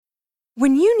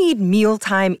When you need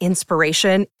mealtime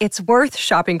inspiration, it's worth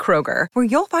shopping Kroger, where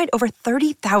you'll find over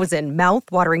 30,000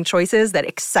 mouth-watering choices that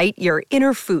excite your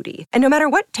inner foodie. And no matter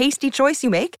what tasty choice you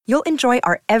make, you'll enjoy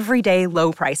our everyday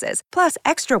low prices, plus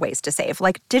extra ways to save,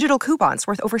 like digital coupons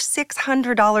worth over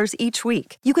 $600 each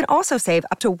week. You can also save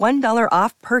up to $1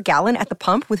 off per gallon at the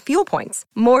pump with fuel points.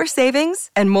 More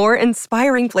savings and more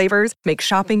inspiring flavors make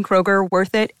shopping Kroger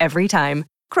worth it every time.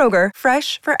 Kroger,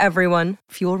 fresh for everyone.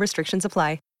 Fuel restrictions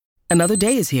apply. Another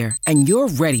day is here, and you're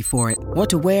ready for it. What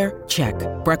to wear? Check.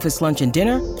 Breakfast, lunch, and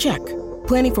dinner? Check.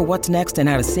 Planning for what's next and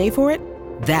how to save for it?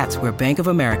 That's where Bank of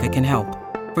America can help.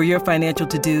 For your financial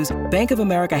to-dos, Bank of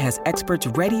America has experts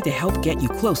ready to help get you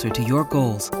closer to your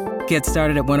goals. Get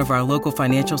started at one of our local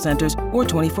financial centers or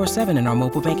 24/7 in our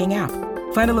mobile banking app.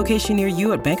 Find a location near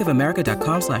you at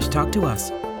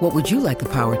bankofamerica.com/talktous. What would you like the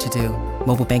power to do?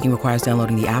 Mobile banking requires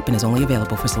downloading the app and is only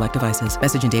available for select devices.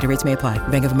 Message and data rates may apply.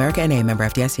 Bank of America N.A., member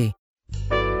FDIC.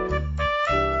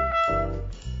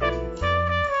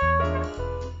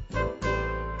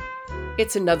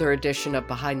 It's another edition of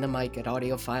Behind the Mic at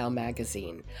AudioFile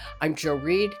Magazine. I'm Joe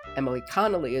Reed. Emily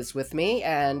Connolly is with me,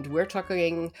 and we're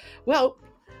talking, well,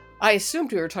 I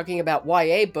assumed we were talking about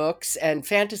YA books and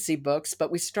fantasy books, but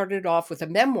we started off with a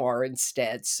memoir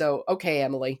instead. So, okay,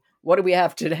 Emily, what do we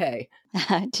have today?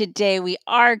 Today we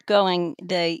are going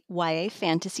the YA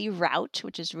fantasy route,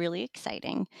 which is really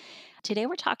exciting. Today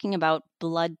we're talking about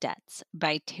Blood Debts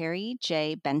by Terry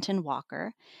J.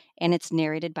 Benton-Walker, and it's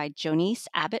narrated by Joniece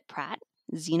Abbott-Pratt,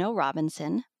 Zeno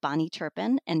Robinson, Bahni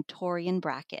Turpin, and Torian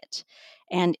Brackett.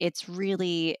 And it's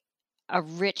really a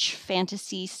rich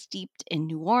fantasy steeped in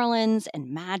New Orleans and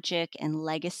magic and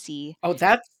legacy. Oh,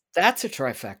 that's a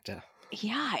trifecta.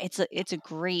 Yeah, it's a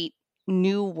great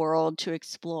new world to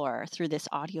explore through this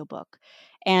audiobook.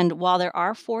 And while there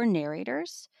are 4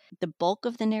 narrators, the bulk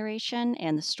of the narration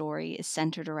and the story is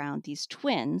centered around these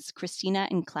twins, Christina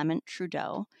and Clement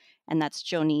Trudeau, and that's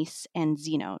Joniece and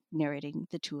Zeno narrating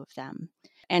the two of them.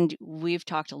 And we've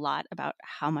talked a lot about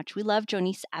how much we love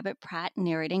Joniece Abbott-Pratt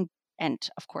narrating, and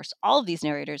of course, all of these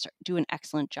narrators do an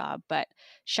excellent job, but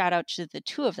shout out to the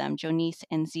two of them, Joniece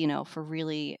and Zeno, for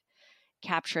really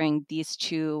capturing these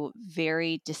two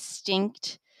very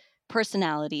distinct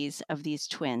personalities of these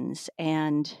twins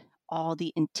and all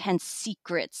the intense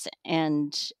secrets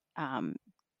and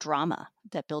drama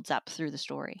that builds up through the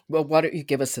story. Well, why don't you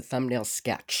give us a thumbnail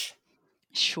sketch?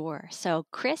 Sure. So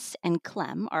Chris and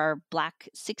Clem are Black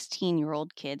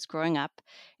 16-year-old kids growing up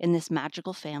in this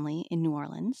magical family in New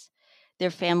Orleans.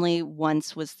 Their family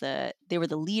once they were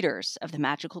the leaders of the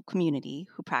magical community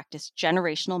who practiced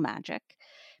generational magic,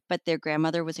 but their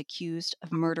grandmother was accused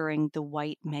of murdering the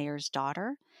white mayor's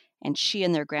daughter, and she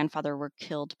and their grandfather were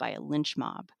killed by a lynch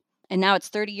mob. And now it's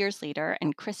 30 years later,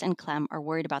 and Chris and Clem are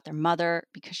worried about their mother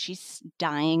because she's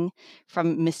dying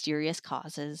from mysterious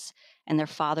causes, and their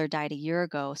father died a year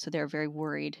ago, so they're very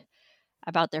worried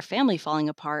about their family falling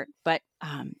apart. But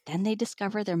then they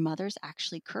discover their mother's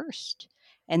actually cursed,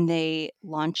 and they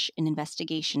launch an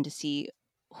investigation to see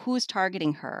who's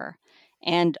targeting her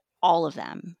and all of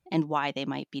them and why they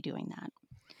might be doing that.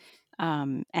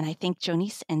 And I think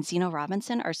Joniece and Zeno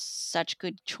Robinson are such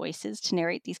good choices to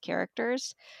narrate these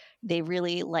characters. They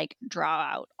really draw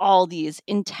out all these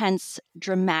intense,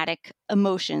 dramatic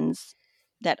emotions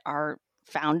that are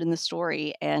found in the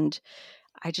story. And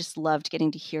I just loved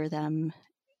getting to hear them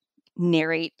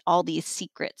narrate all these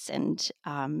secrets and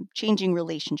changing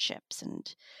relationships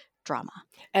and drama.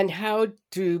 And how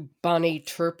do Bahni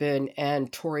Turpin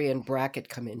and Torian Brackett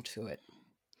come into it?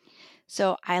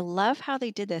 So I love how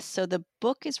they did this. So the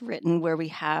book is written where we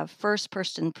have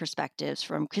first-person perspectives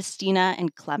from Christina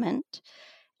and Clement.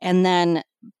 And then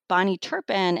Bahni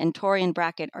Turpin and Torian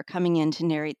Brackett are coming in to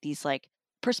narrate these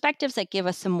perspectives that give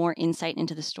us some more insight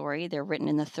into the story. They're written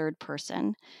in the third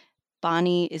person.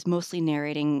 Bahni is mostly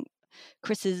narrating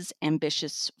Chris's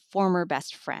ambitious former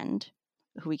best friend,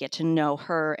 who we get to know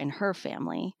her and her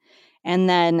family. And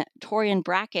then Torian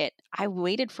Brackett, I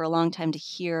waited for a long time to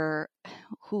hear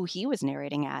who he was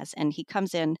narrating as. And he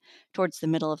comes in towards the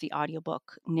middle of the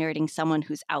audiobook, narrating someone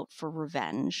who's out for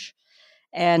revenge,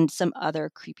 and some other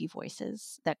creepy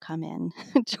voices that come in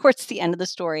towards the end of the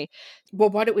story. Well,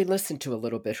 why don't we listen to a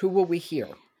little bit? Who will we hear?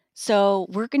 So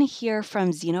we're going to hear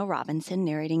from Zeno Robinson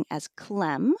narrating as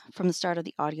Clem from the start of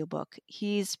the audiobook.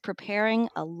 He's preparing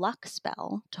a luck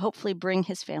spell to hopefully bring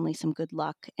his family some good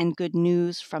luck and good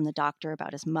news from the doctor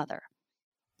about his mother.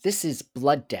 This is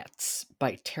Blood Debts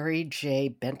by Terry J.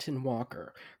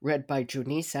 Benton-Walker, read by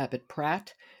Joniece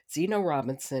Abbott-Pratt, Zeno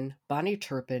Robinson, Bahni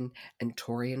Turpin, and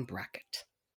Torian Brackett.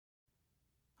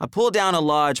 I pulled down a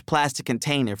large plastic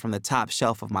container from the top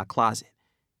shelf of my closet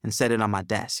and set it on my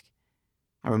desk.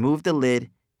 I remove the lid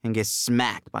and get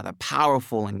smacked by the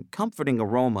powerful and comforting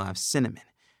aroma of cinnamon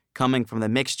coming from the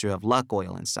mixture of luck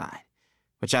oil inside,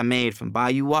 which I made from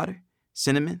bayou water,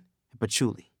 cinnamon, and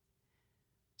patchouli.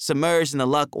 Submerged in the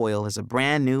luck oil is a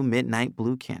brand new midnight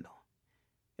blue candle.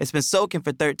 It's been soaking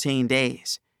for 13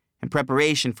 days in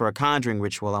preparation for a conjuring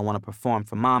ritual I want to perform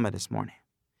for Mama this morning.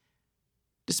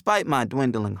 Despite my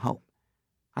dwindling hope,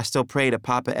 I still pray to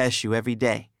Papa Eshu every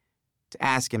day to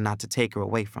ask him not to take her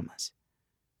away from us.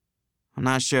 I'm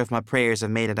not sure if my prayers have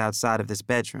made it outside of this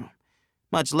bedroom,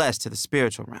 much less to the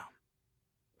spiritual realm.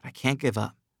 But I can't give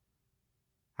up.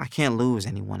 I can't lose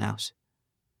anyone else.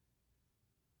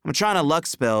 I'm trying a luck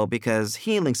spell because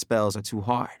healing spells are too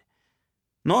hard.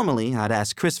 Normally, I'd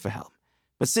ask Chris for help,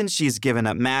 but since she's given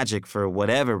up magic for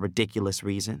whatever ridiculous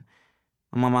reason,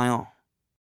 I'm on my own.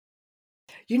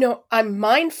 You know, I'm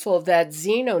mindful that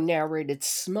Zeno narrated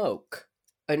Smoke,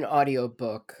 an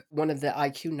audiobook, one of the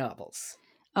IQ novels.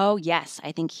 Oh, yes.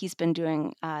 I think he's been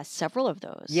doing several of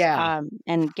those. Yeah.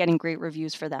 And getting great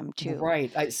reviews for them, too.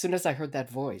 Right. As soon as I heard that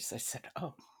voice, I said,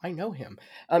 oh, I know him.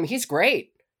 He's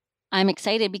great. I'm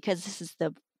excited because this is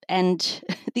the end.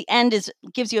 The end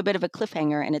gives you a bit of a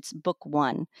cliffhanger, and it's book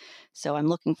 1. So I'm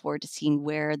looking forward to seeing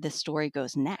where the story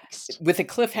goes next. With a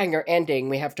cliffhanger ending,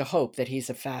 we have to hope that he's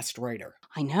a fast writer.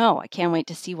 I know. I can't wait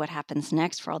to see what happens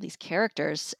next for all these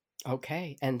characters.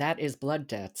 Okay, and that is Blood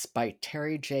Debts by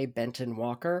Terry J.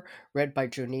 Benton-Walker, read by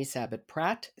Joniece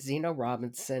Abbott-Pratt, Zeno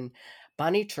Robinson,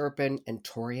 Bahni Turpin, and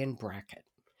Torian Brackett.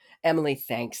 Emily,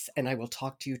 thanks, and I will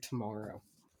talk to you tomorrow.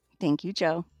 Thank you,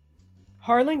 Joe.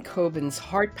 Harlan Coben's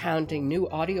heart-pounding new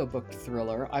audiobook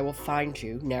thriller, I Will Find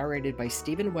You, narrated by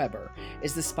Stephen Weber,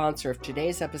 is the sponsor of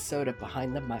today's episode of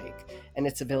Behind the Mic, and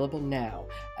it's available now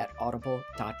at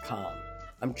audible.com.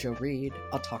 I'm Joe Reed.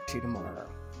 I'll talk to you tomorrow.